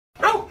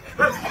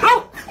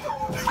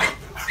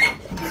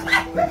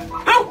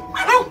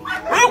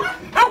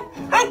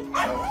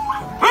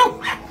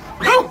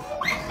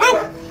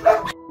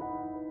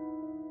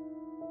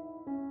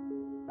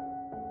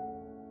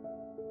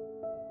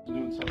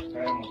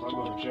I'll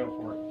go to jail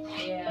for it.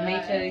 Yeah. Me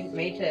too.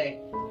 Me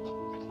too.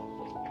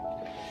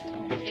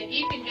 If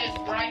you can just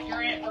write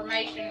your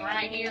information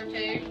right here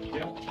too,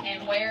 Yep.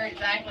 and where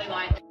exactly,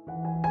 like It's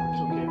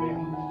okay,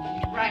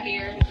 baby. right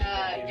here,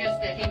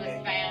 just that he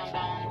was found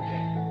on.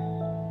 Okay.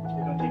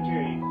 They're gonna take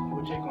care of you.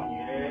 We'll check on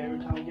you every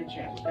time we get a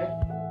chance, okay?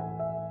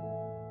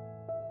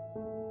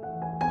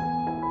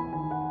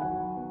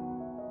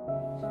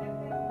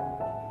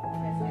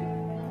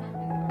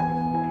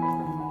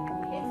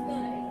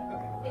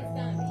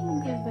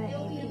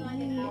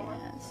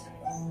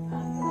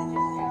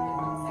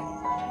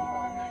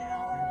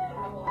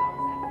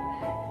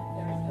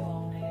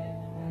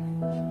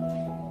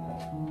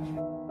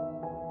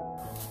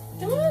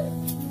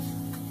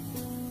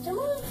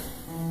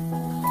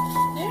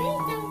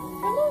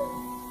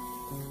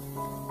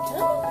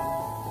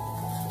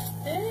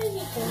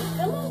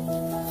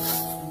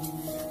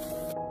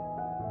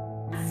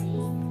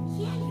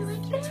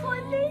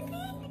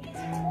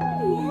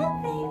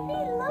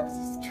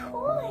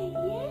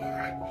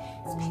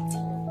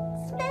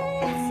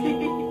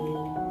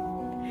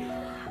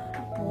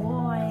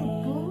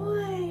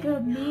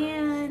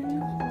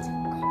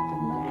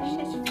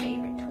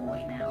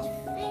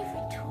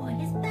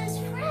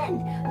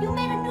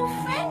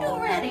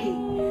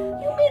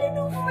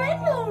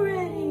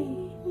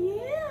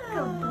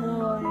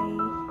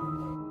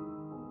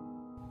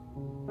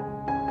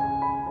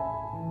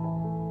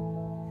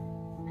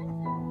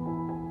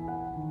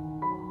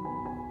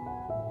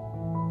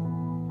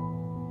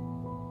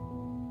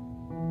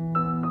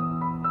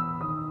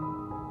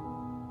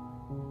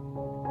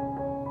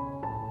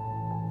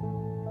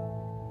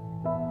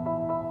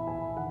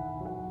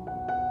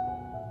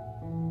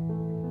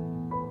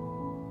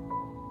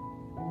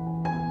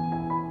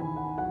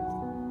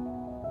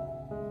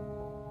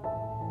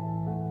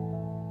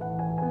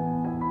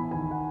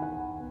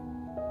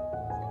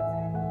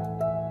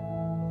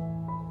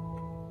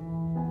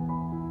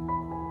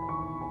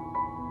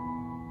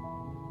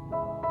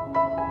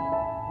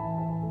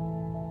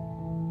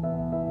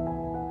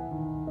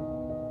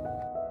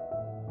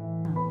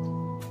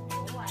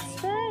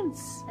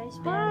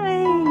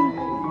 Hi.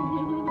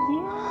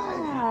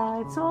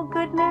 Yeah, it's all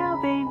good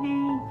now,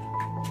 baby.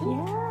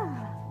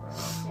 Yeah.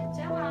 Good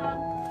job.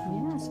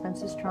 Yeah,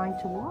 Spencer's trying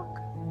to walk.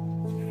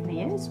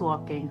 He is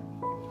walking.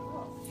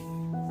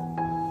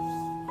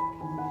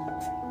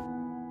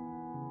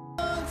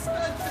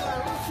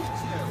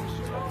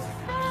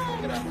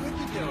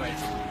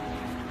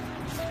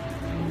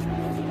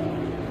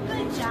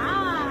 Good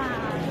job.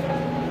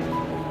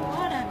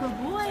 What a good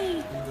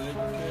boy.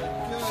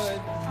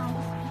 Good.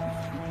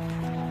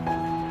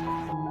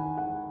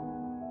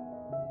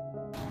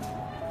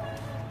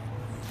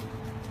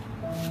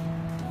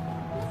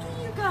 Look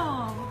at you go.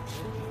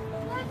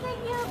 Look at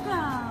you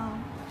go.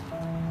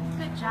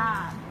 Good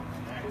job.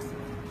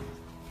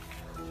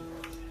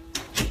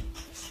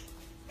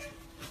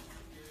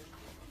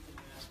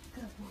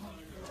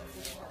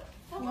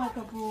 What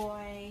a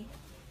boy.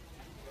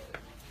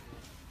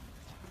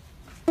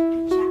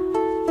 Good job.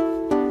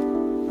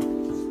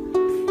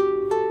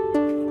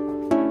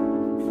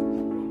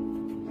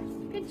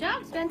 Good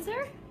job,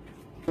 Spencer.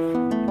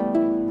 Good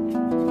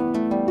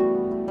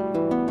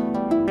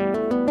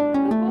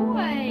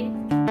boy.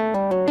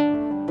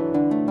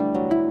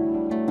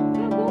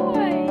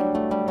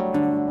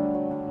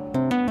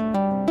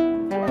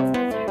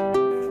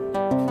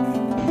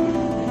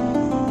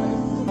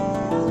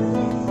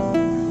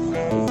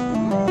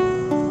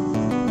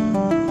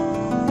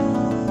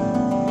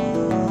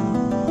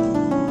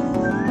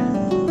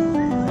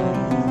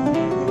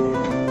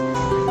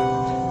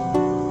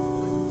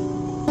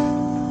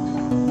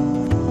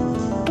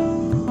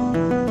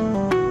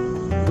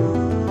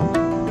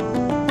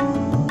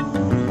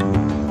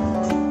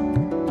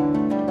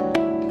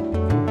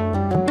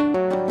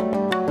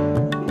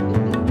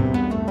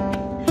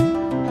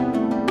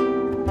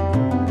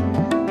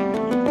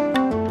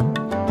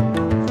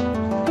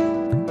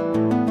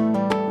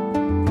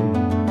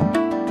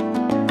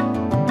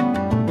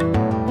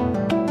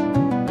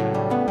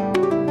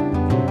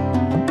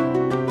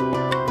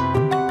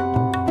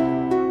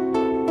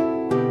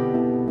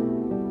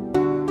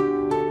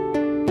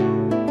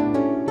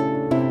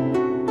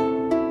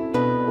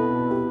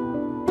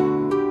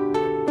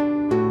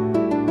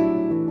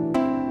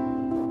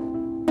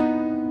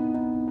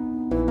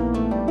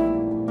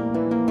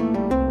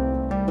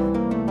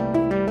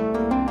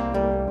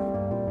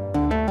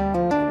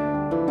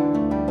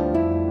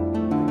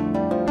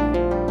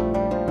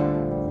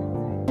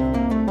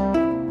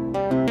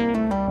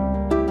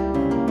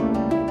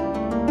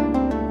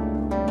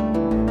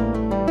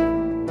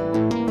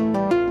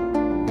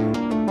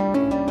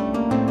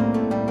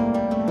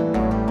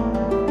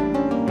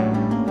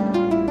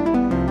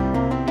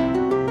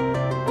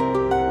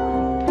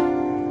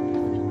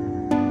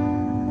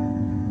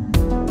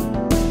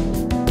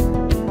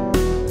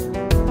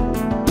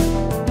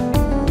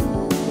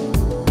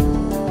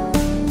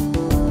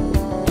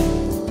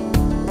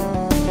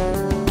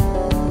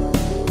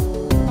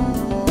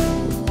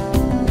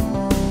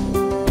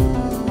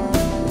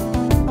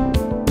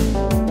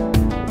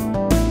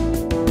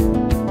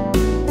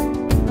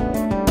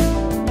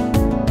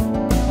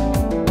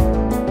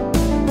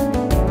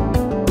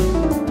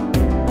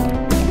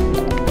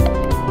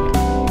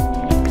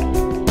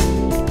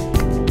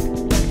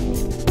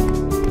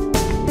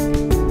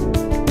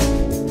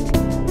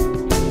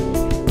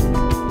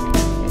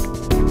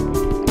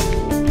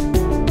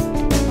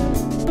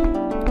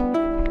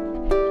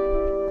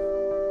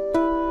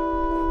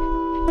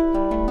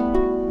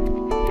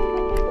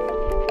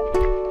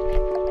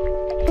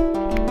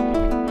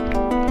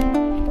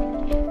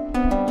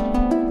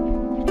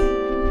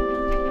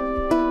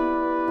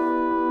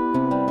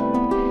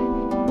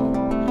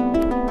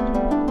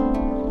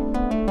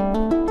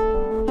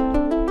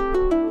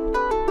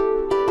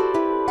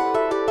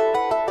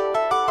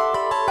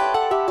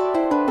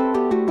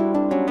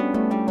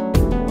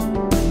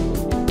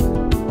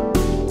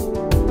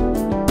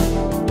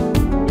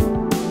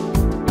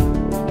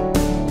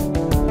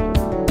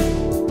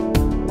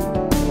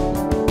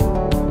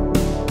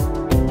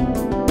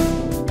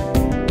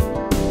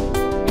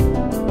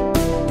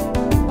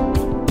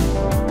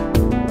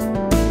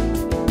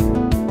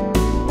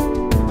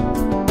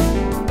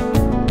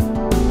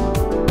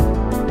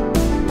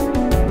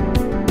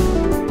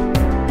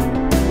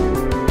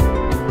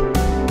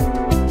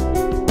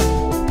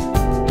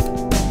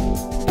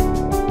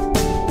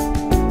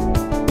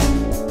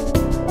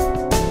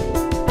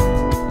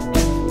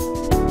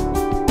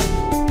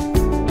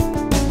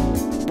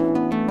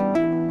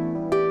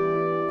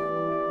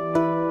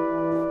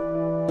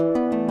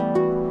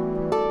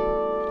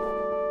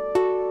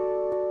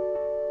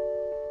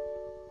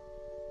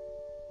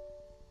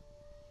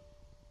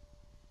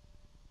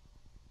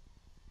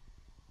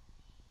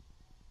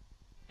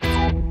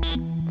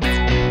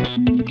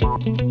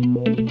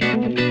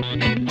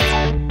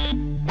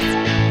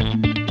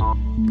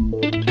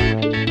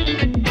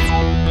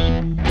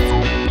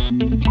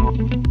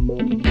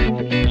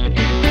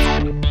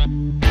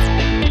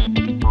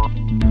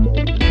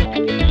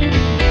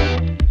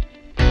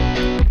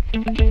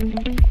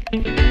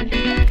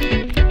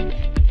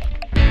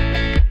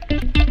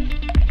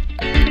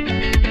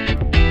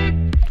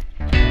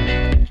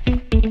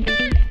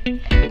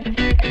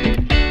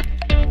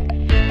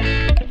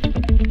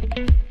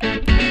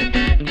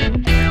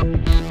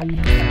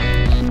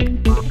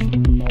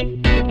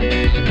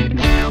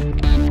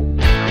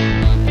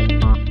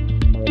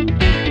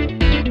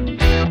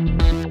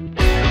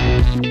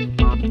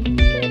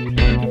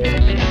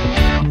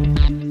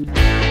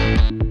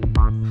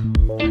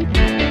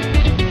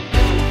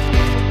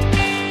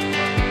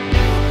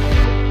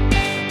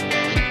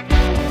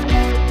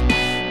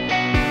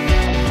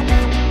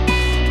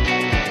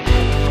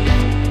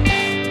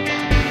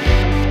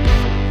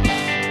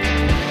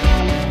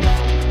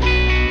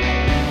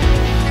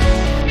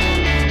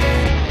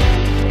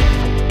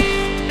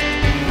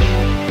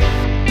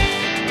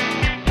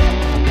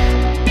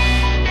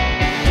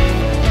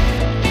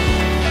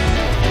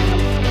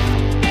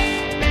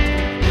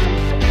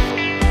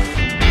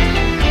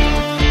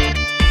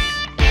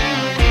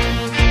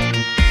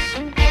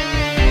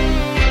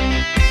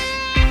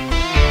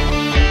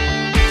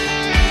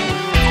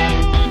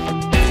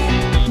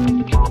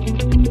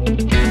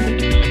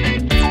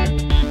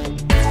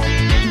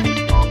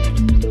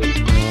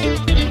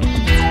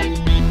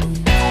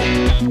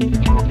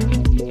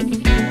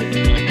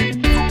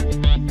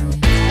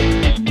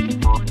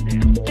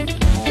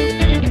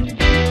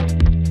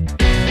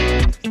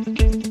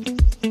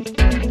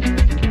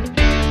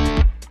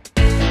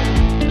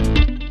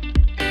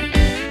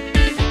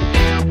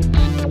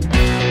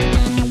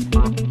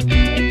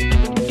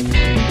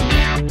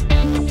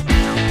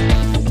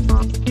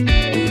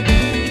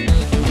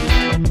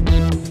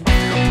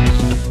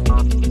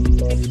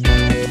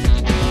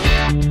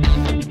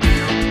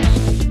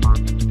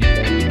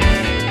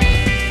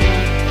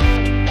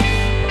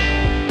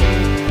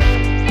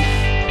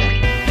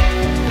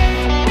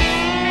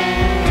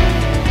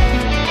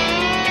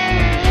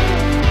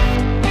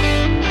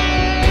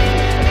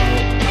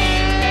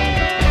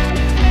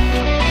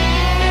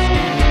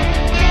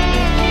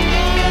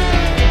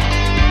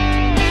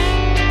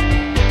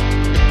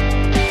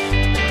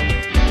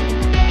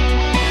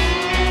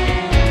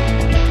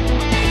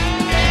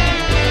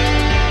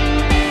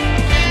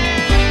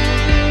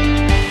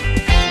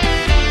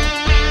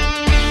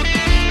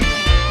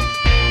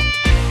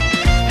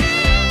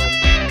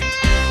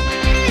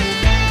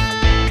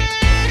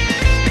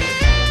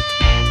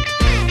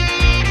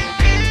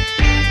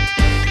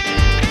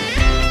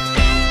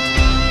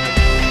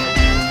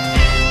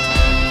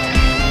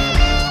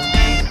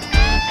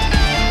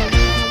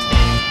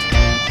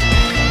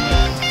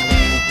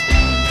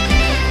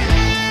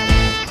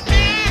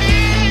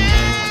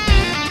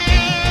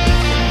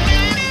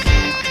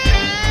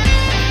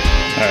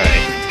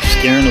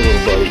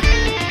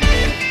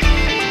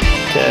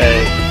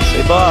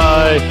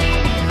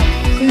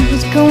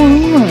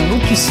 going on?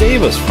 What'd you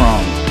save us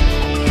from?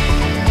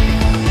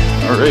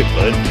 Alright,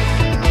 bud.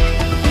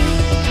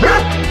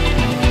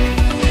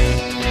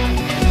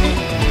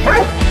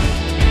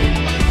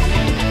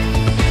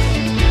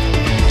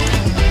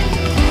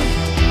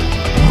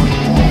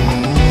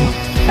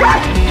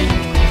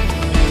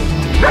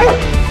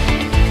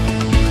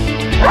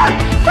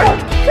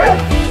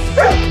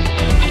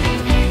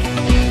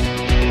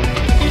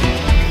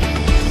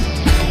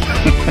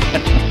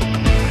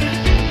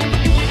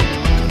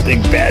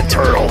 Big bad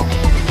turtle.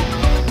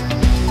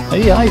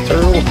 Hey, hi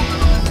turtle.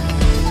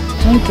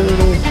 Hi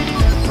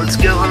turtle. Let's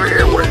go over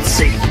here where it's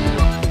safe.